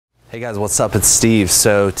Hey guys, what's up? It's Steve.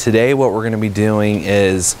 So today what we're going to be doing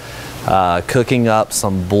is cooking up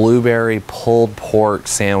some blueberry pulled pork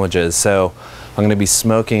sandwiches. So I'm going to be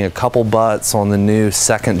smoking a couple butts on the new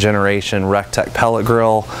 2nd generation Rectech pellet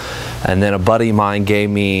grill, and then a buddy of mine gave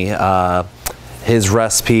me his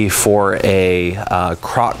recipe for a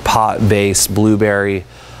crock pot based blueberry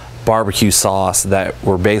barbecue sauce that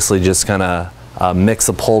we're basically just going to mix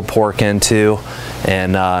the pulled pork into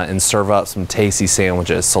and serve up some tasty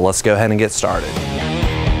sandwiches. So let's go ahead and get started.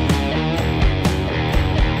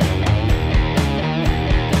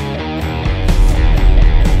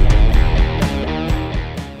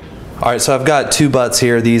 All right, so I've got 2 butts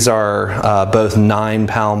here. These are both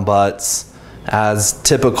 9-pound butts. As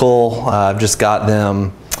typical, I've just got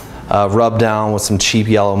them rubbed down with some cheap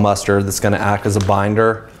yellow mustard that's gonna act as a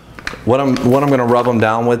binder. What I'm gonna rub them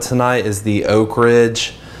down with tonight is the Oak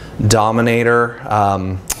Ridge Dominator.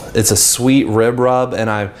 It's a sweet rib rub, and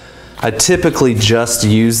I typically just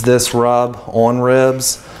use this rub on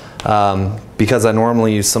ribs because I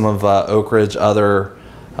normally use some of Oak Ridge other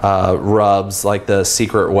rubs, like the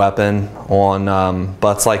Secret Weapon, on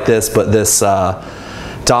butts like this, but this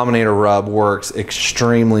Dominator rub works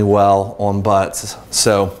extremely well on butts.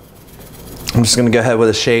 So I'm just gonna go ahead with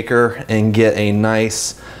a shaker and get a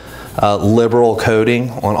nice liberal coating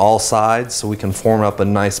on all sides so we can form up a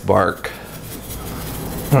nice bark.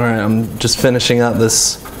 All right, I'm just finishing up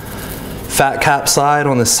this fat cap side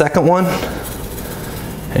on the second one,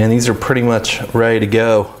 and these are pretty much ready to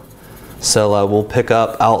go. So we'll pick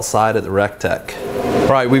up outside at the Rectech.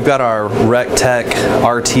 All right, we've got our Rectech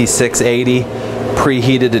RT680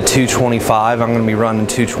 preheated to 225. I'm gonna be running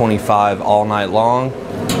 225 all night long.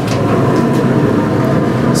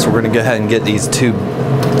 So we're gonna go ahead and get these 2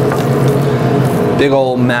 big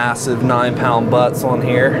old massive 9-pound butts on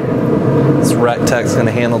here. This Rectech's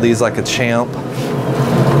gonna handle these like a champ.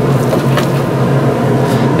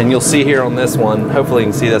 And you'll see here on this one, hopefully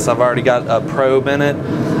you can see this, I've already got a probe in it.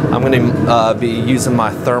 I'm gonna be using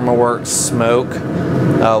my ThermoWorks Smoke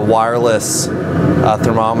wireless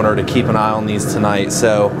thermometer to keep an eye on these tonight.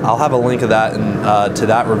 So I'll have a link of that and to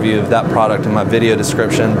that review of that product in my video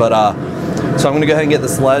description. But so I'm gonna go ahead and get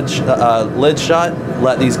this lid shut,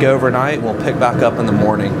 let these go overnight, we'll pick back up in the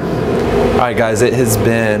morning. All right guys, it has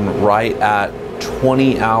been right at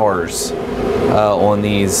 20 hours on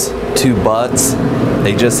these 2 butts.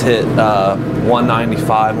 They just hit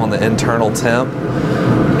 195 on the internal temp.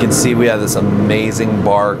 You can see we have this amazing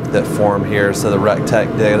bark that formed here, so the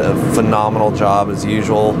Rectech did a phenomenal job as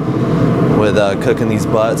usual with cooking these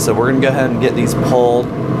butts. So we're gonna go ahead and get these pulled,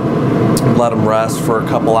 let them rest for a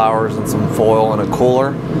couple hours in some foil in a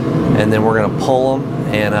cooler, and then we're gonna pull them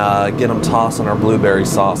and get them tossed in our blueberry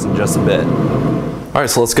sauce in just a bit. All right,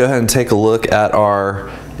 so let's go ahead and take a look at our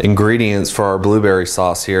ingredients for our blueberry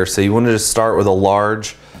sauce here. So you want to just start with a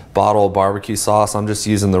large bottle of barbecue sauce. I'm just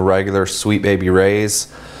using the regular Sweet Baby Ray's.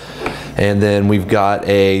 And then we've got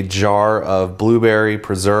a jar of blueberry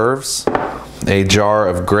preserves, a jar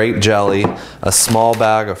of grape jelly, a small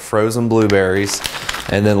bag of frozen blueberries,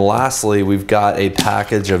 and then lastly we've got a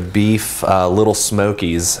package of beef Lil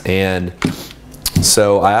Smokies. And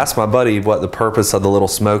so I asked my buddy what the purpose of the Lil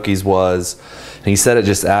Smokies was, and he said it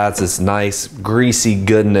just adds this nice greasy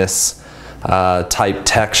goodness type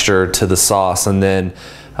texture to the sauce. And then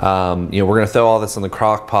you know, we're gonna throw all this in the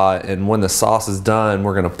crock pot, and when the sauce is done,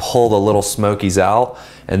 we're gonna pull the Lil Smokies out,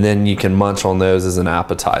 and then you can munch on those as an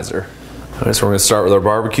appetizer. All right, so we're gonna start with our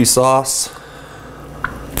barbecue sauce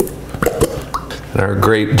and our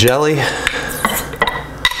grape jelly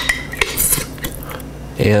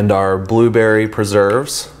and our blueberry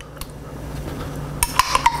preserves,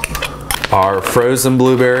 our frozen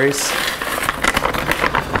blueberries,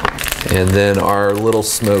 and then our Lil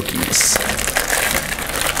Smokies.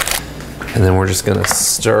 And then we're just gonna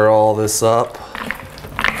stir all this up.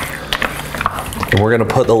 And we're gonna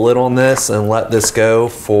put the lid on this and let this go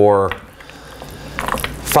for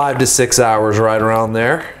 5 to 6 hours, right around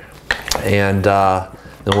there. And then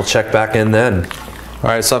we'll check back in then. All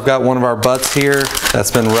right, so I've got one of our butts here that's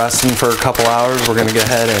been resting for a couple hours. We're gonna go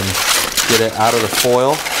ahead and get it out of the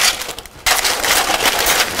foil.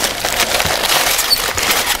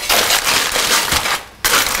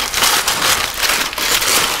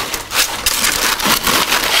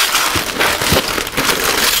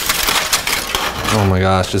 Oh my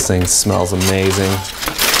gosh, this thing smells amazing.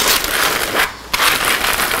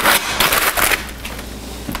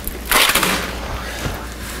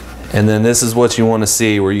 And then this is what you want to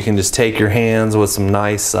see, where you can just take your hands with some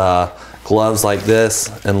nice gloves like this,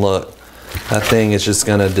 and look, that thing is just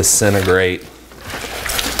gonna disintegrate.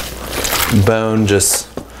 Bone just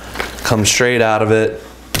comes straight out of it.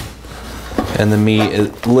 and the meat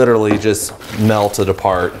is literally just melted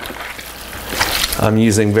apart. I'm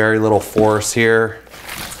using very little force here,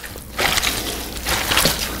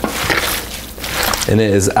 and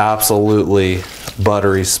it is absolutely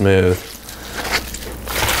buttery smooth.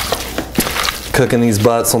 Cooking these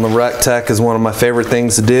butts on the Rectech is one of my favorite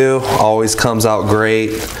things to do. Always comes out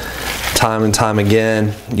great, time and time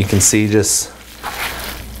again. You can see just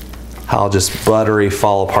how just buttery,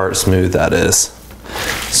 fall apart smooth that is.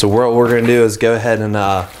 So what we're gonna do is go ahead and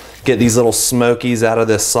get these little smokies out of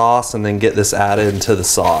this sauce and then get this added into the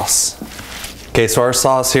sauce. Okay, so our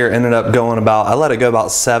sauce here ended up going about, I let it go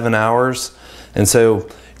about 7 hours. And so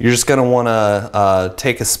you're just gonna wanna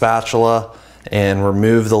take a spatula and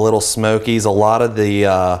remove the little smokies. A lot of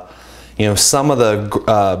the, you know, some of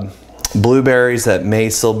the blueberries that may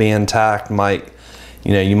still be intact might,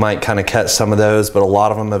 you know, you might kind of catch some of those, but a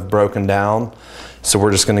lot of them have broken down. So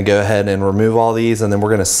we're just gonna go ahead and remove all these, and then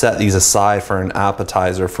we're gonna set these aside for an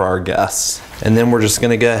appetizer for our guests. And then we're just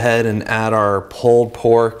gonna go ahead and add our pulled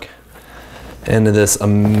pork into this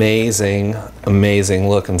amazing, amazing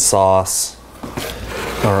looking sauce.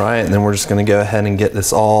 All right, and then we're just gonna go ahead and get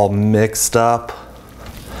this all mixed up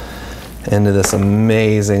into this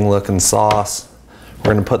amazing looking sauce.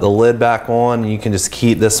 We're gonna put the lid back on. You can just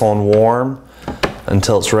keep this on warm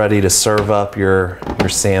until it's ready to serve up your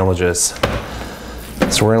sandwiches.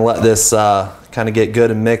 So we're gonna let this kind of get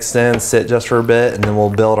good and mixed in, sit just for a bit, and then we'll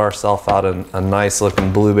build ourselves out a nice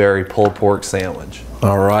looking blueberry pulled pork sandwich.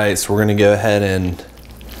 All right, so we're gonna go ahead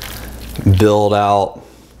and build out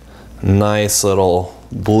a nice little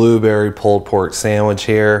blueberry pulled pork sandwich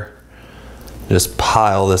here. Just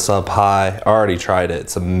pile this up high. I already tried it,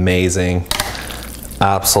 it's amazing.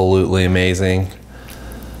 Absolutely amazing.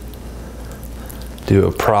 Do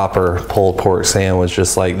a proper pulled pork sandwich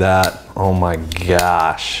just like that. Oh my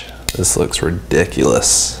gosh, this looks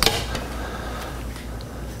ridiculous.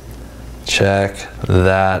 Check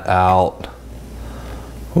that out.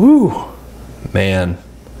 Woo, man.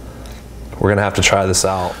 We're gonna have to try this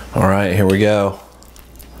out. All right, here we go.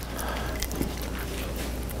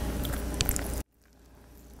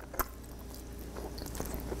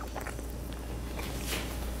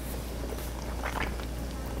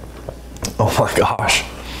 Oh my gosh,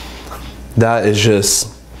 that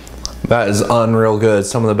is unreal good.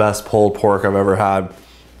 Some of the best pulled pork I've ever had.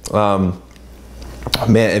 Man,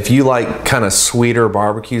 if you like kind of sweeter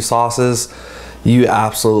barbecue sauces, you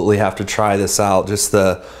absolutely have to try this out. Just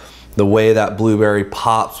the way that blueberry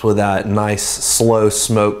pops with that nice slow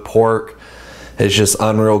smoked pork is just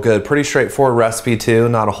unreal good. Pretty straightforward recipe too,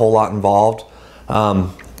 not a whole lot involved.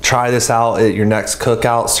 Try this out at your next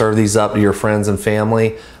cookout. Serve these up to your friends and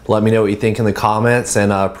family. Let me know what you think in the comments,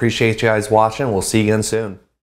 and appreciate you guys watching. We'll see you again soon.